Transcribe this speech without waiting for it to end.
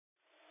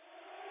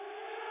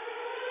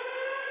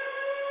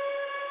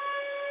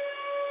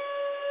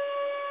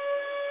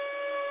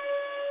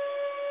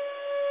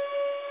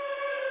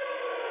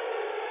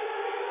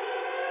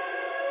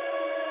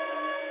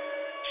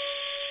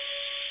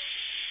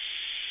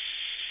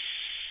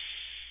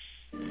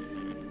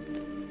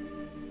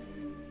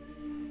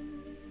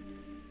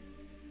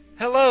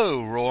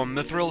Hello, Roar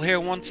Mithril here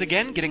once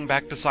again, getting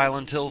back to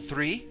Silent Hill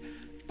 3.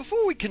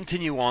 Before we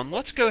continue on,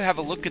 let's go have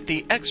a look at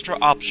the extra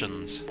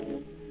options.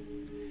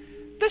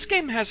 This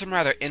game has some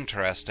rather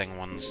interesting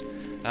ones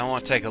that I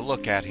want to take a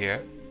look at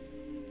here.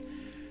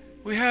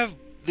 We have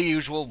the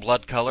usual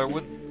blood color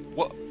with,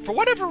 for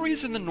whatever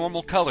reason, the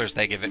normal colors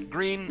they give it.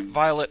 Green,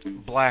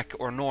 violet, black,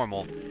 or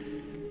normal.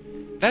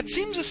 That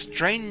seems a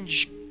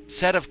strange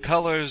set of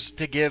colors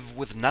to give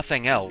with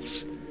nothing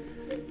else.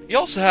 You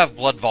also have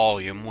blood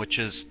volume, which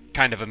is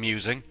kind of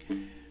amusing.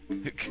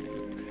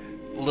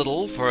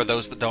 Little for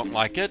those that don't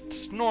like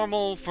it,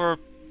 normal for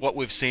what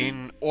we've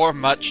seen, or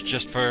much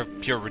just for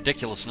pure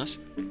ridiculousness.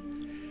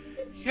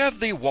 You have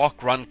the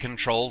walk-run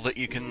control that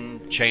you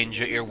can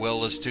change at your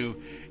will as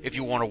to if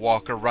you want to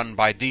walk or run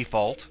by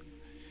default.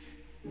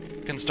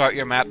 You can start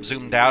your map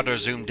zoomed out or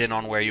zoomed in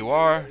on where you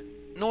are.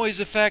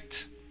 Noise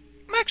effect,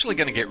 I'm actually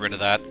going to get rid of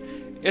that.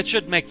 It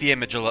should make the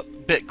image a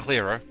bit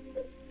clearer.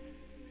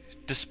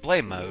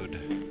 Display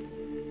mode.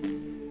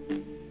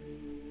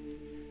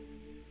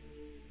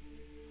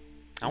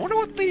 I wonder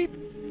what the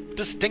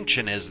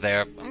distinction is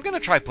there. I'm going to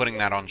try putting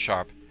that on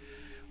sharp.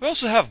 We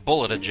also have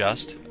bullet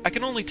adjust. I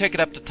can only take it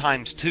up to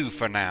 ×2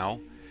 for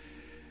now.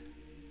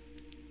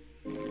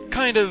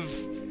 Kind of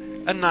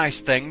a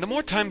nice thing. The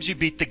more times you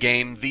beat the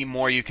game, the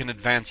more you can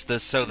advance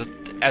this so that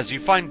as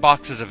you find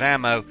boxes of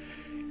ammo,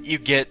 you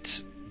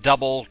get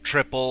double,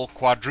 triple,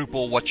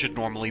 quadruple what should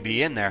normally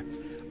be in there.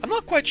 I'm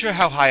not quite sure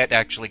how high it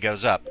actually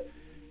goes up.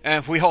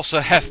 And we also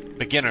have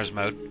beginner's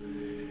mode.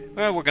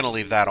 Well, we're going to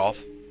leave that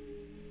off.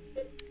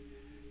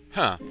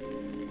 Huh.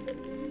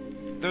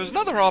 There's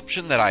another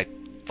option that I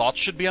thought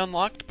should be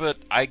unlocked, but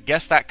I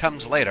guess that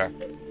comes later.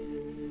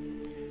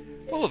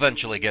 We'll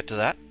eventually get to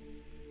that.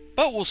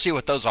 But we'll see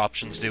what those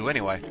options do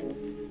anyway.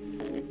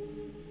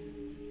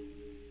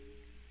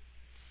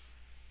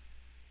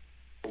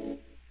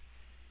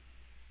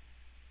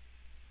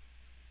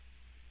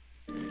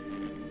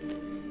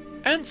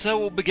 And so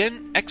we'll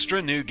begin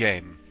Extra New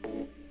Game.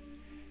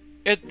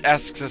 It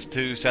asks us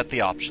to set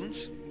the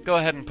options. Go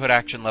ahead and put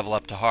action level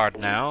up to hard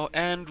now,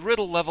 and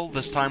riddle level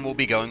this time we'll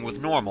be going with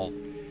normal.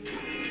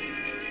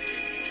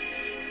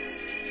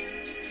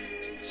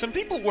 Some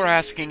people were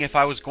asking if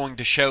I was going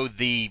to show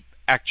the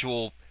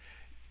actual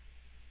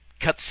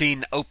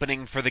cutscene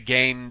opening for the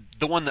game,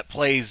 the one that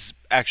plays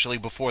actually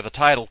before the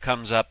title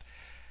comes up.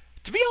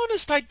 To be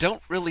honest, I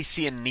don't really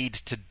see a need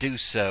to do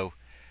so.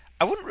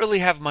 I wouldn't really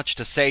have much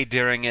to say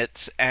during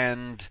it,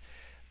 and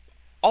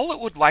all it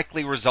would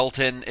likely result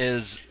in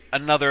is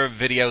another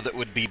video that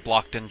would be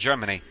blocked in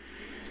Germany.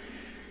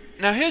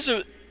 Now here's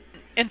an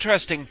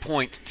interesting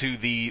point to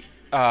the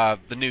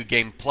New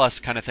Game Plus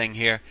kind of thing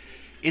here,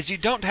 is you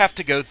don't have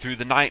to go through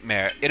the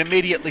nightmare. It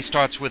immediately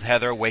starts with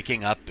Heather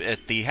waking up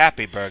at the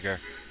Happy Burger.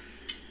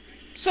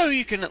 So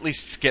you can at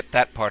least skip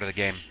that part of the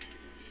game.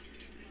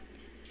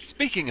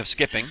 Speaking of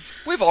skipping,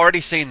 we've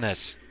already seen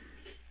this.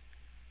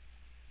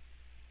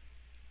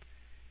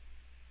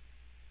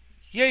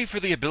 Yay for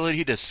the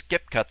ability to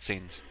skip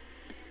cutscenes.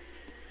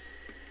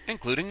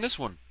 Including this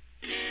one.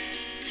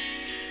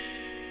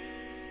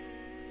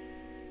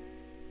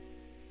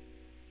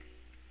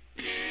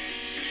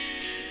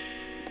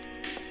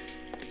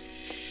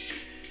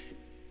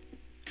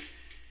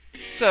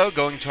 So,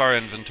 going to our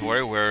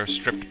inventory, we're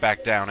stripped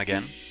back down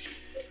again.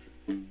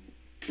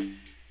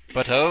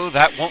 But oh,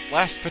 that won't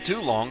last for too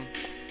long.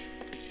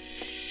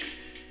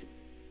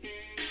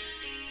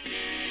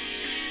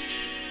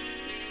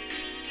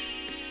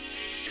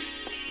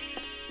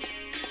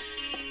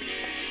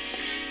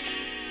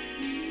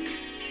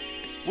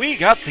 We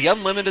got the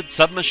Unlimited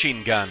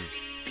Submachine Gun.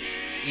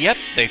 Yep,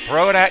 they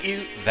throw it at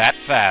you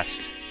that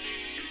fast.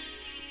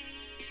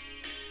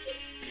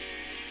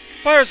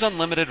 Fires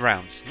unlimited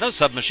rounds. No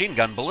submachine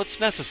gun bullets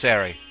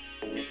necessary.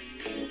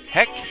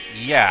 Heck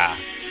yeah.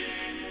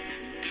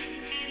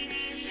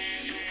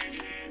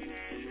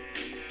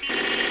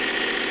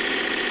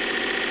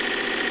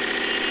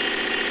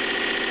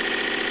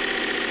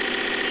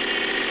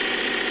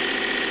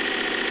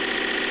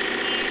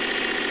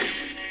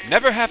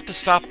 Never have to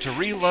stop to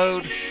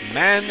reload.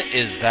 Man,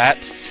 is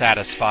that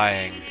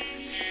satisfying.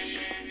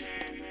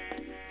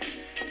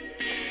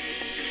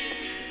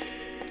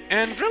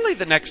 And really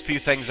the next few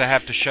things I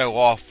have to show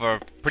off are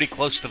pretty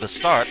close to the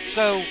start,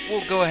 so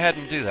we'll go ahead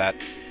and do that.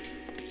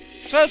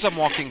 So as I'm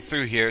walking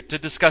through here to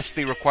discuss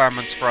the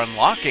requirements for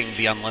unlocking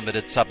the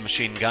Unlimited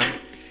Submachine Gun,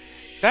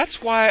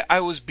 that's why I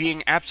was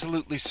being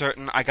absolutely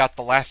certain I got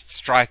the last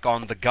strike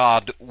on the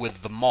god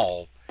with the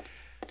maul.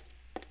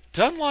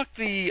 To unlock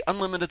the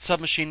Unlimited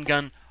Submachine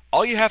Gun,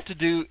 all you have to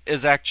do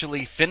is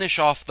actually finish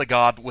off the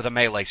god with a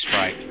melee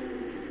strike.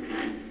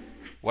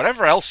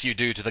 Whatever else you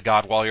do to the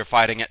god while you're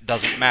fighting it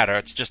doesn't matter,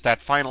 it's just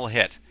that final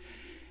hit.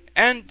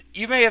 And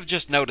you may have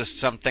just noticed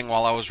something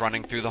while I was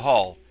running through the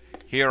hall.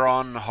 Here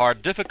on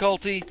hard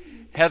difficulty,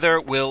 Heather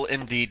will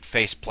indeed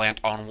faceplant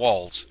on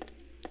walls.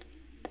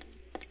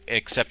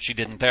 Except she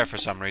didn't there for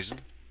some reason.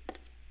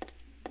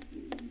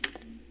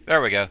 There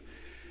we go.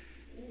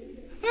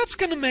 That's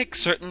going to make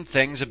certain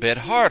things a bit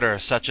harder,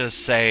 such as,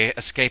 say,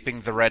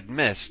 escaping the red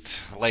mist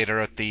later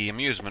at the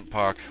amusement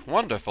park.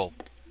 Wonderful.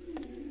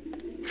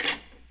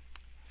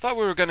 Thought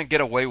we were going to get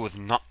away with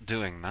not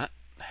doing that.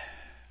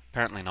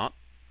 Apparently not.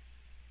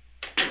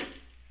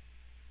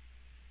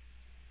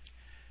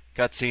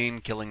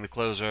 Cutscene, killing the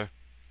closer.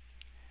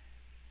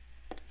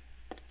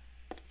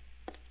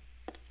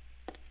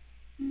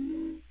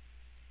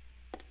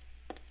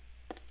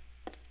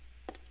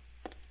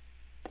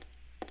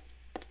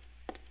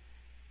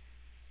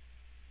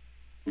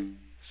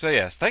 So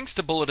yes, thanks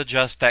to Bullet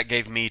Adjust, that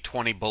gave me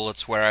 20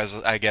 bullets, whereas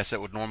I guess it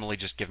would normally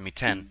just give me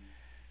 10.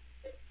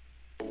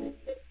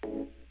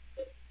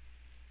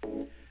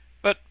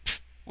 But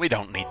we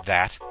don't need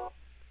that.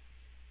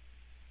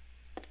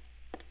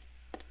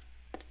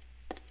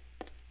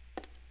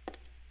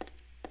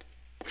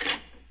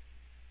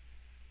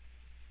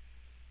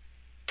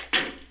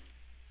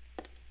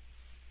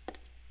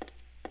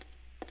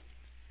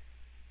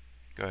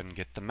 Go ahead and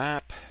get the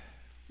map.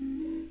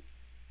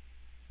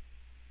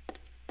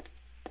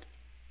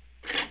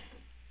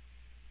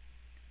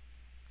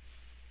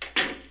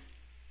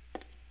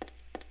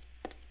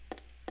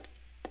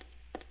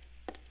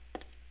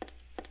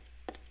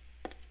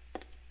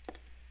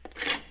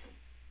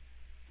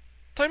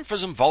 Time for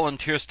some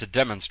volunteers to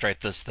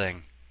demonstrate this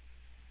thing.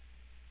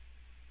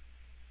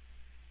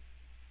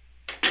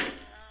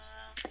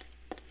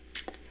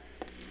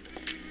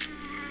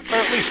 Or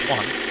at least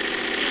one.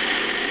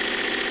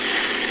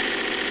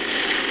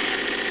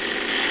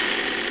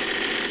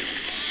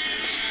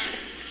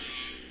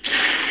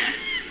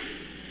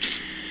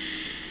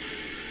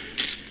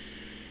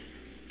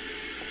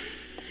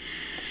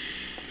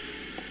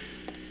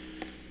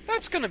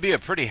 That's going to be a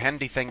pretty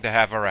handy thing to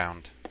have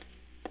around.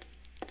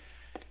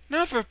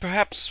 Now for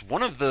perhaps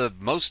one of the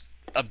most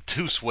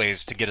obtuse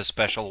ways to get a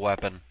special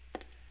weapon.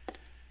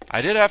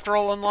 I did, after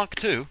all, unlock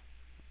 2.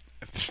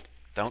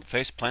 Don't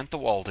face plant the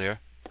wall, dear.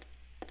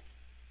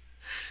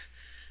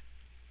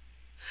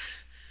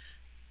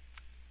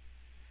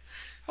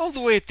 All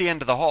the way at the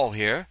end of the hall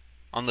here,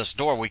 on this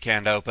door we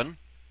can't open.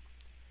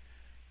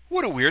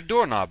 What a weird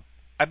doorknob.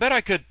 I bet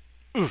I could,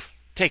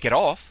 take it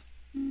off.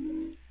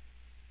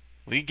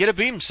 We get a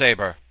Beam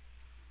Saber.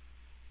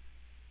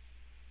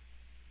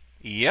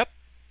 Yep.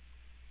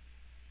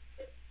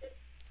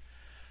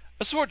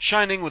 A sword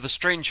shining with a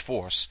strange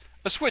force.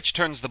 A switch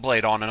turns the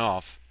blade on and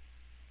off.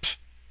 Pfft.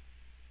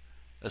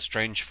 A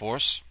strange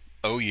force?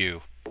 Oh,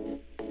 you.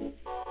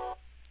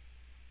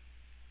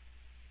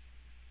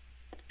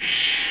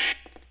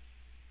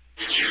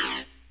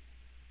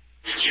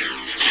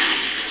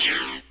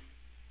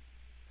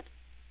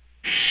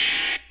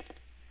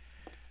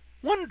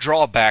 One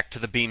drawback to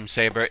the Beam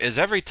Saber is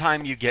every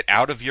time you get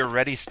out of your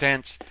ready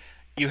stance,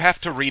 you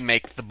have to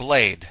remake the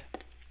blade.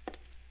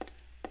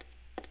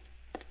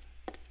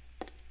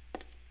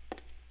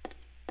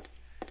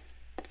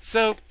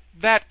 So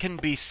that can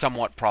be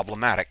somewhat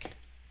problematic.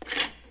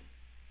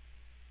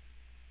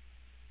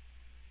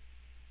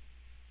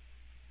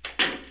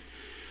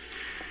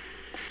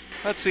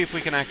 Let's see if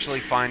we can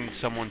actually find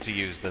someone to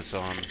use this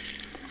on.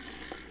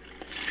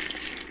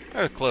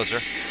 Or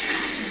closer.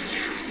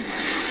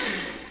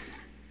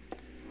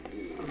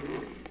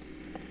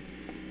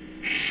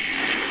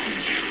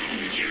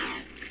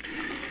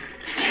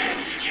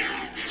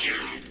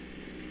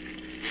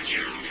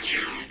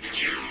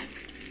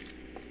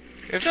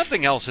 If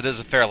nothing else, it is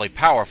a fairly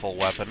powerful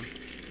weapon.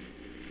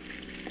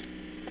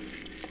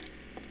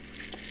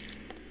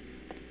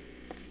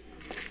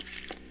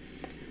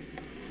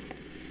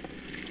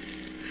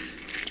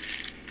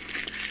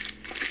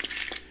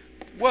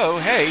 Whoa,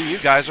 hey, you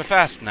guys are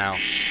fast now.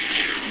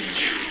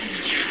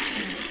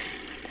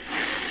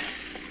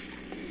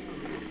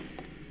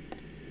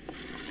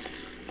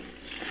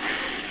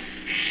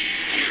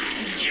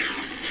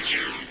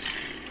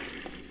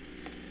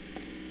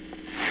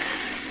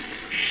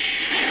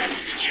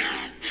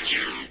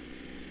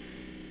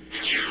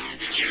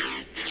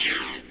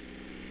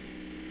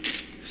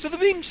 So the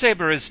Beam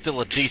Saber is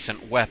still a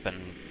decent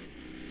weapon.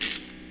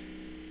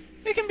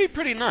 It can be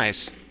pretty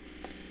nice.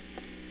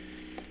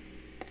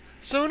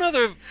 So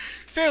another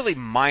fairly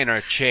minor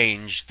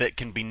change that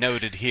can be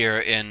noted here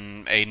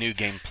in a New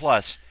Game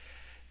Plus.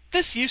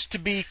 This used to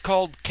be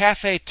called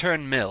Cafe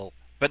Turn Mill,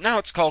 but now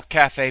it's called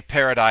Cafe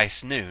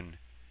Paradise Noon.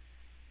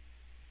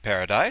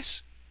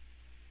 Paradise?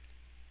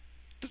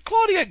 Did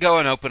Claudia go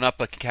and open up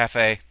a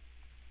cafe?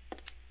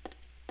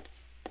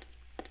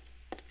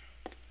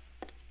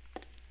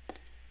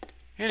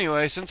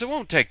 Anyway, since it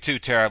won't take too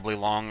terribly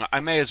long,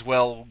 I may as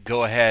well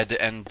go ahead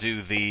and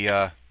do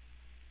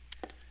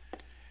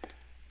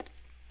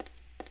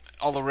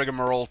all the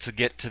rigmarole to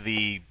get to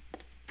the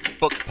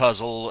book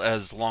puzzle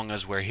as long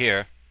as we're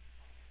here.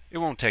 It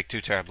won't take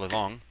too terribly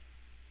long.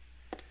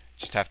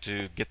 Just have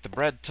to get the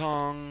bread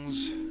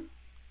tongs.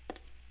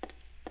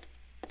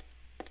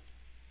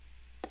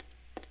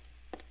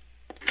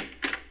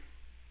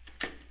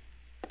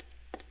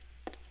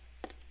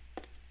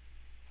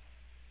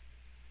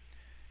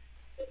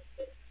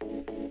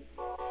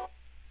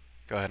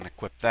 Go ahead and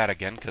equip that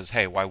again, because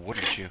hey, why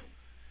wouldn't you?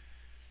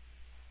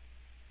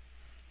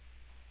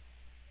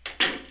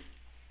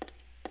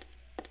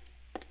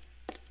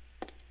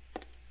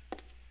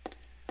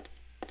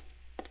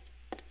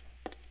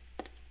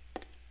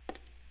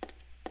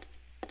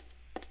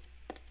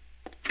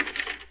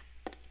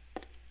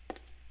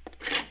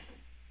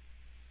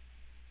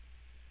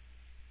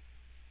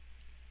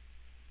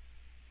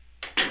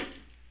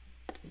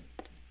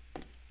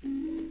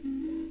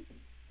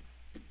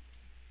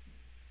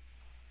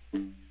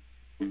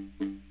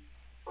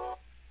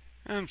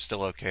 I'm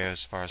still okay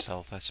as far as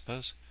health, I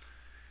suppose.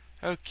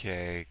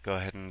 Okay, go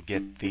ahead and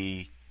get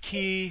the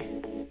key.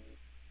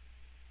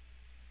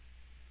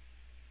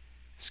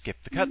 Skip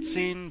the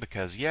cutscene,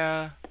 because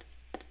yeah.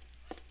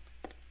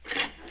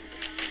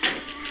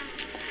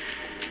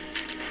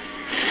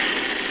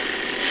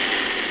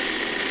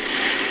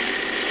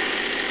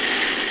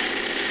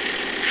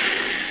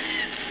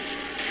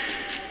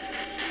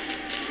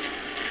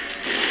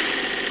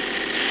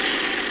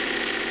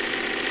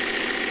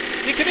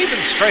 You can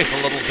even strafe a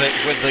little bit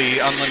with the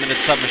Unlimited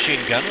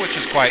submachine gun, which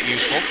is quite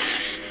useful.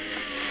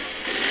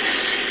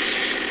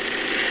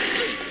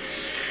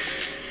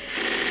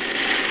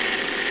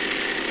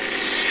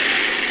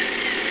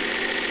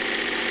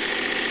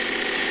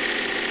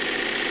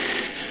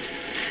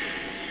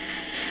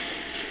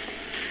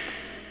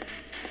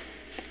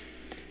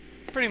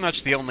 Pretty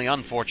much the only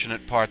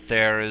unfortunate part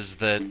there is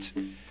that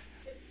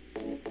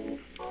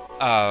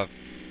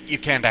you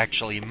can't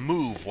actually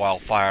move while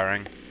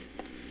firing.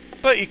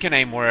 But you can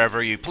aim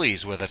wherever you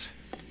please with it.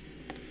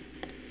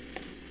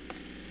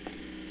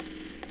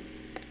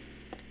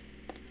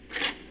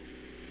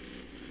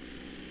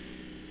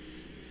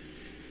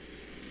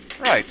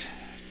 Right,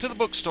 to the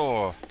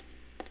bookstore.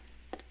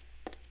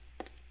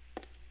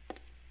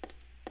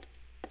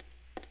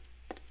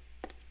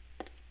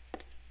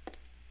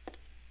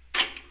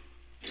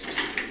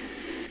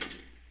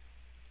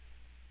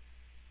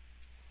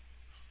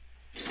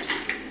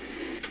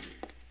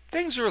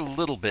 Things are a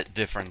little bit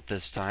different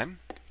this time.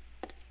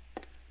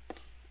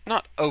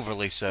 Not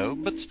overly so,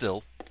 but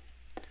still.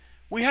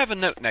 We have a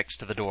note next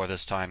to the door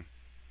this time.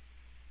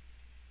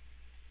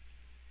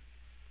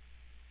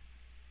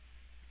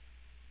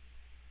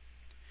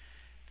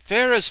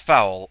 Fair is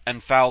foul,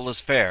 and foul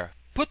is fair.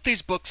 Put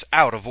these books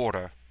out of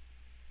order.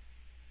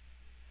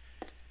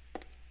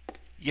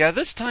 Yeah,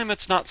 this time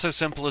it's not so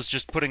simple as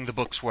just putting the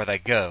books where they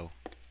go.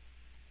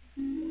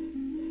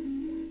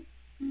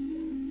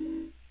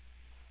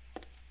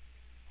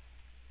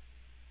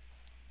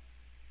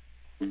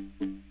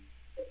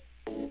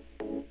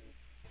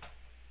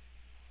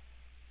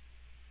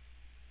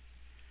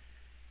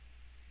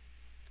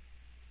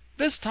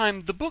 This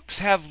time, the books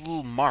have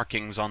little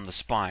markings on the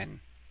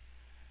spine.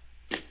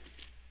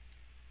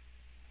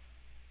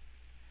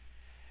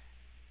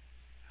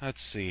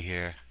 Let's see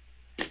here.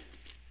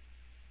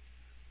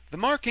 The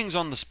markings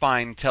on the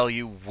spine tell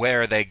you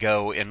where they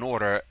go in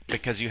order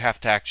because you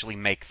have to actually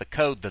make the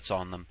code that's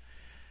on them.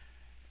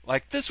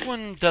 Like this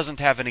one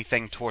doesn't have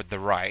anything toward the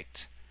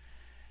right.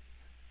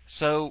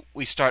 So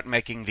we start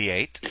making the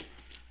 8.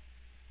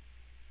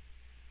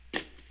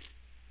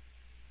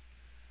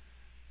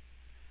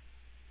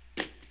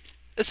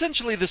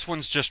 Essentially, this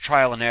one's just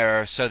trial and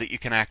error so that you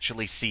can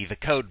actually see the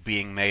code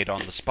being made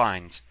on the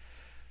spines.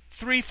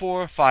 3,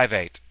 4, 5,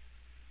 8.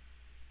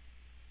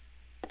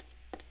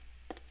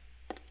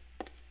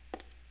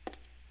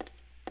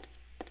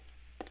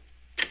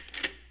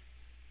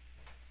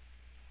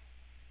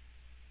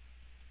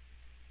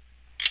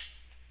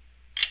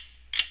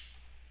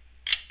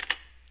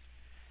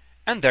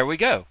 And there we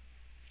go.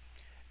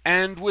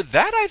 And with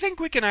that, I think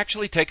we can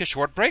actually take a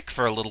short break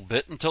for a little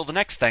bit until the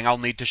next thing I'll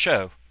need to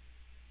show.